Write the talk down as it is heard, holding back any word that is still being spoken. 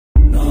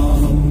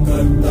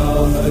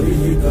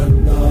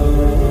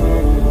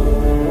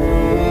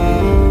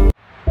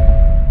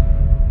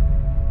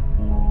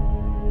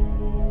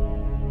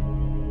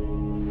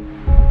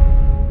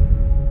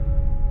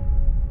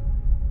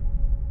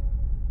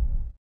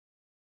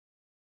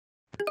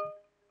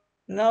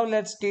Now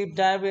let's deep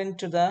dive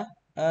into the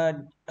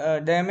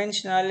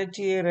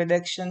dimensionality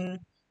reduction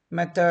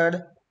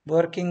method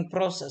working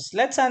process.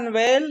 Let's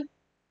unveil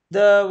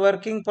the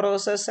working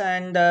process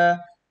and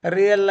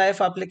real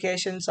life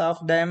applications of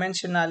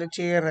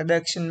dimensionality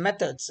reduction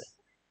methods.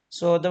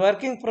 So the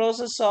working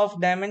process of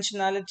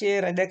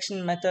dimensionality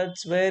reduction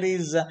methods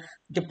varies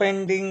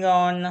depending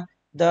on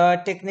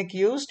the technique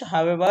used.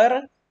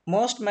 However,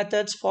 most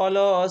methods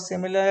follow a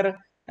similar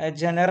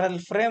general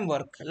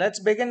framework.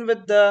 Let's begin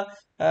with the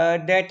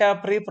data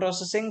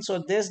pre-processing.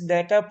 So this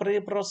data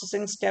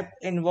pre-processing step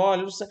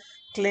involves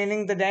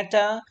cleaning the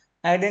data,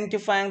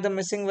 identifying the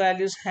missing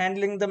values,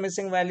 handling the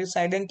missing values,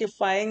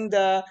 identifying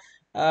the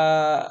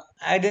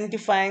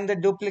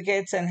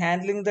duplicates and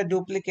handling the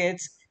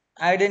duplicates,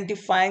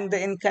 identifying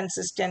the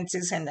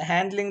inconsistencies and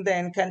handling the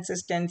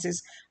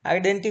inconsistencies,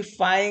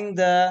 identifying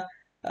the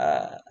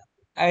uh,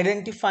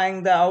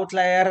 identifying the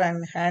outlier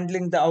and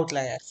handling the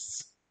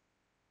outliers.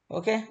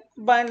 Okay,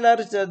 by and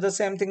large the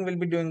same thing we'll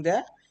be doing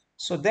there.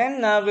 So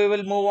then we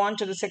will move on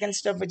to the second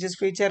step, which is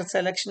feature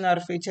selection or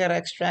feature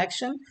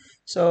extraction.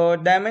 So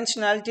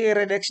dimensionality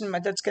reduction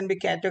methods can be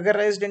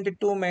categorized into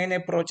two main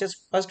approaches.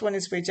 First one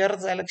is feature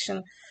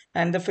selection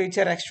and the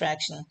feature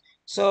extraction.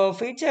 So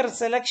feature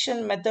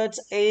selection methods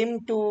aim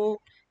to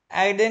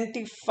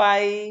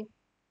identify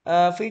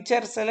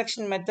feature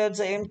selection methods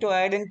aim to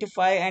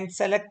identify and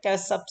select a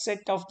subset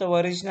of the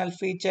original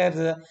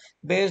features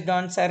based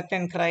on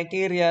certain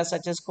criteria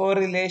such as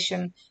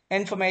correlation,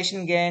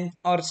 information gain,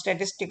 or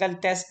statistical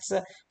tests.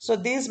 So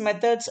these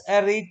methods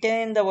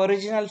retain the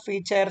original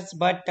features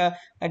but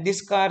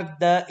discard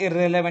the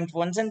irrelevant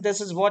ones. And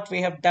this is what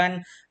we have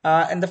done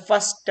in the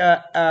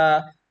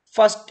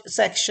first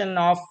section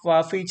of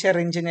feature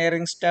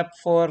engineering step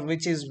 4,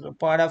 which is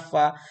part of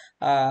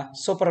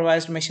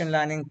supervised machine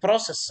learning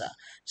process.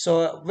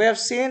 So we have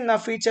seen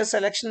feature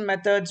selection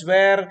methods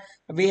where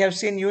we have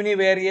seen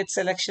univariate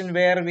selection,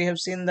 where we have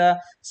seen the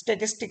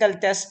statistical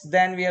test,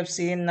 then we have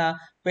seen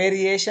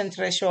variation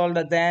threshold,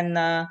 then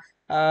uh,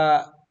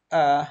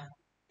 uh,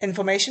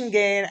 information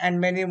gain, and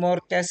many more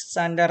tests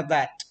under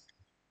that.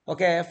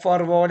 Okay,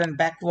 forward and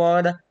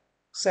backward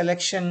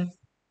selection.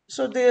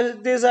 So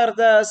these are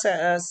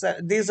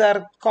these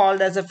are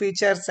called as a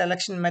feature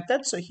selection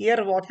method. So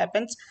here what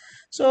happens?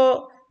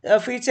 So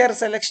feature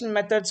selection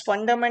methods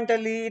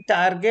fundamentally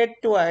target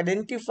to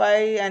identify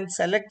and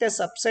select a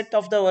subset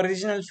of the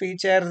original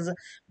features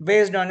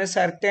based on a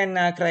certain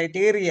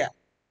criteria.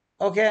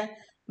 Okay,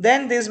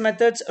 then these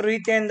methods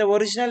retain the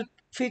original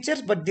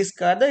features but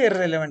discard the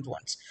irrelevant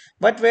ones.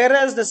 But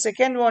whereas the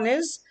second one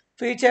is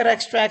feature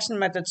extraction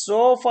method.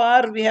 So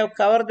far we have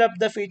covered up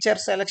the feature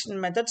selection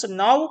method, so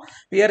now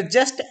we are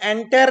just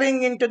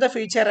entering into the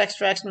feature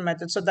extraction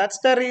method. So that's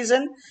the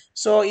reason.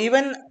 So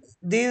even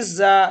these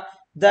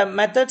the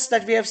methods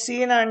that we have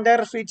seen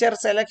under feature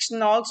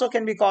selection also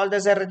can be called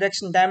as a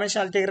reduction,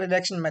 dimensionality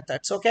reduction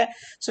methods. Okay,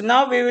 so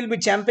now we will be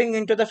jumping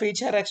into the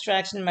feature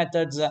extraction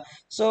methods.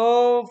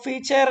 So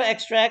feature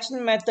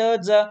extraction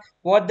methods,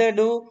 what they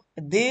do,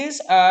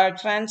 these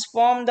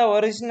transform the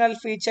original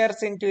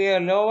features into a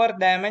lower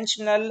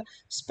dimensional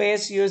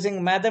space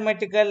using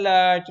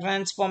mathematical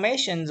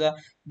transformations.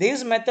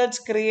 These methods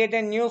create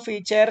a new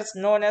features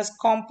known as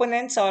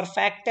components or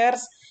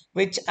factors,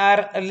 which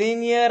are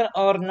linear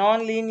or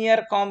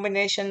non-linear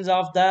combinations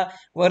of the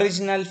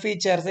original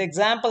features.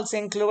 Examples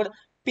include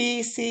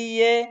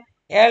PCA,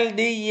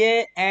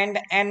 LDA, and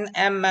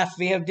NMF.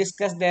 We have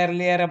discussed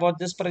earlier about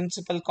this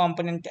principal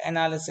component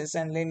analysis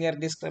and linear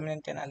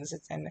discriminant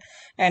analysis and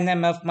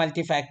NMF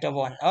multi-factor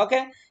one.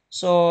 Okay,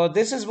 so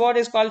this is what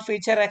is called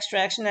feature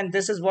extraction, and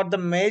this is what the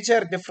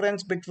major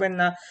difference between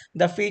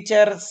the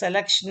feature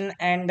selection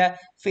and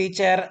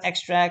feature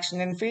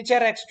extraction. In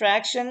feature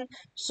extraction,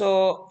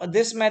 so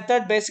this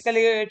method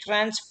basically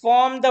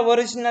transform the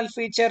original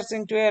features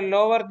into a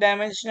lower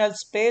dimensional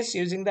space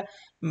using the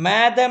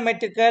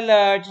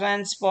mathematical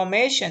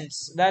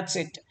transformations. That's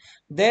it.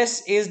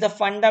 This is the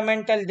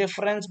fundamental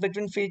difference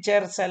between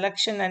feature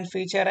selection and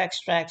feature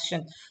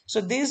extraction.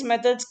 So these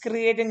methods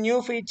create a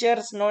new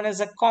features known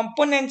as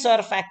components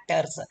or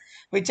factors,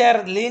 which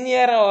are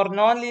linear or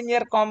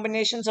non-linear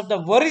combinations of the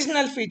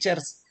original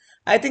features.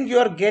 I think you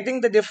are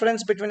getting the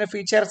difference between a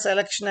feature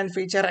selection and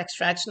feature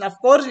extraction. Of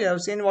course, you have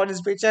seen what is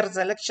feature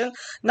selection.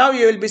 Now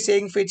you will be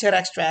saying feature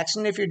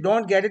extraction. If you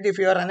don't get it, if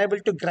you are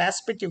unable to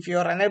grasp it, if you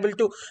are unable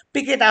to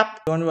pick it up,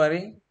 don't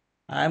worry.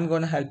 I'm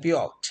going to help you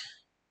out.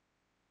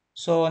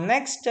 So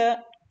next,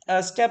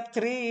 step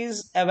 3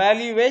 is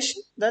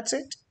evaluation. That's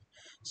it.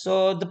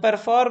 So the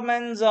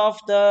performance of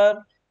the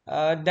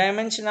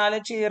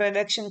dimensionality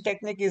reduction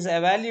technique is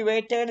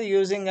evaluated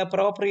using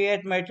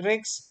appropriate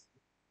metrics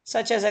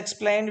such as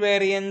explained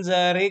variance,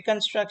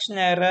 reconstruction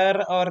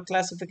error, or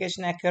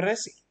classification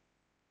accuracy.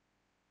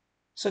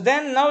 So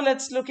then now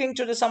let's look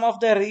into some of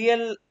the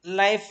real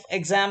life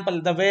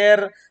example, the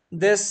where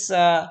this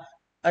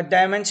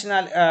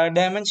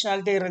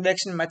dimensionality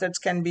reduction methods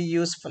can be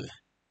useful.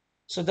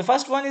 So the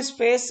first one is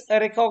face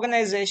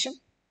recognition.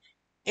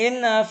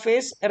 In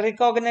face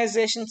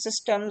recognition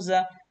systems,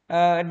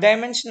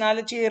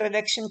 dimensionality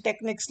reduction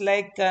techniques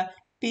like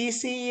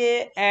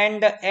PCA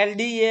and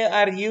LDA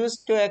are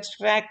used to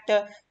extract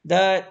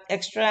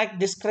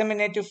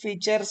discriminative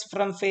features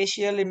from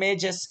facial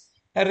images,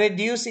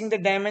 reducing the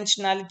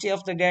dimensionality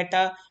of the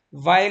data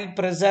while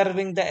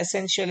preserving the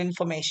essential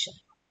information.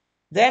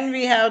 Then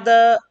we have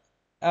the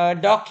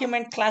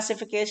document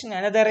classification,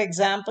 another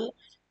example.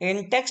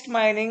 In text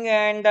mining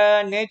and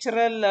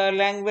natural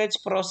language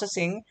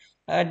processing,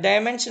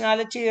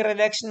 dimensionality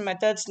reduction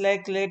methods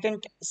like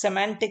latent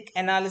semantic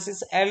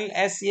analysis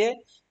LSA,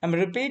 I'm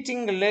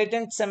repeating,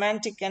 latent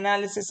semantic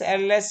analysis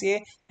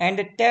LSA,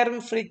 and term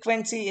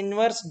frequency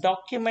inverse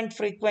document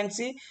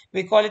frequency,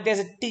 we call it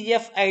as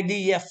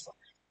TFIDF.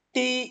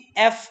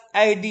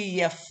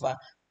 TFIDF,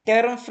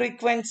 term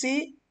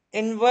frequency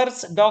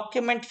inverse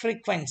document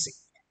frequency,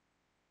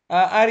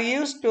 are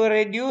used to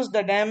reduce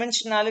the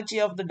dimensionality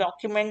of the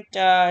document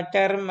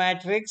term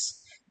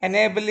matrix,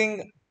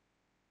 enabling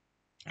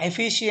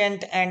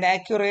efficient and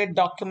accurate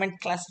document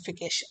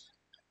classification.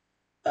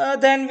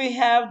 Then we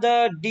have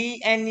the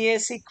DNA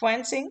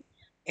sequencing.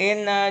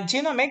 In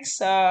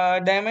genomics,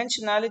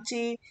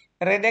 dimensionality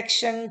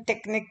reduction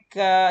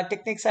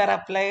techniques are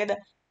applied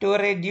to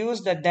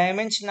reduce the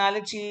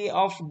dimensionality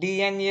of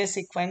DNA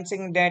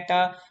sequencing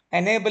data,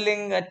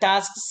 enabling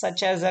tasks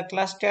such as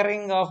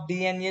clustering of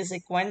DNA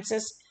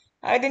sequences,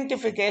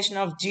 identification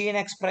of gene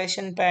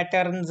expression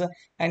patterns,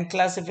 and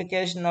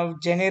classification of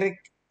generic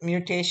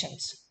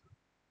mutations.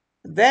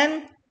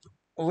 Then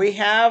we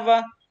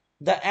have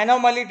the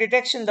anomaly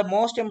detection, the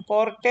most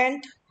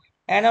important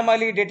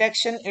anomaly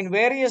detection in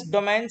various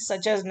domains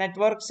such as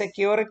network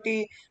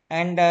security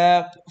and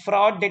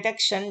fraud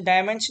detection.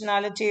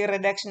 Dimensionality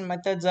reduction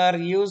methods are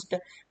used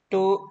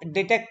to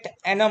detect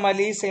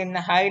anomalies in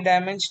high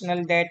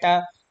dimensional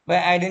data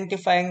by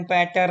identifying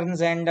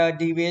patterns and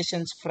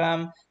deviations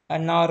from a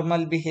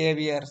normal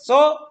behavior.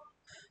 So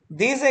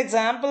these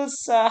examples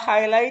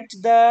highlight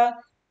the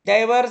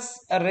diverse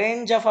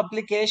range of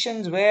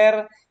applications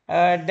where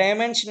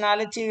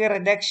dimensionality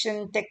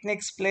reduction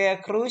techniques play a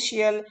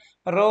crucial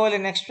role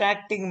in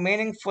extracting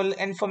meaningful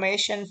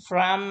information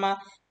from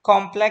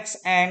complex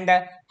and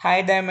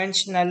high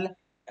dimensional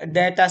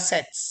data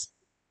sets.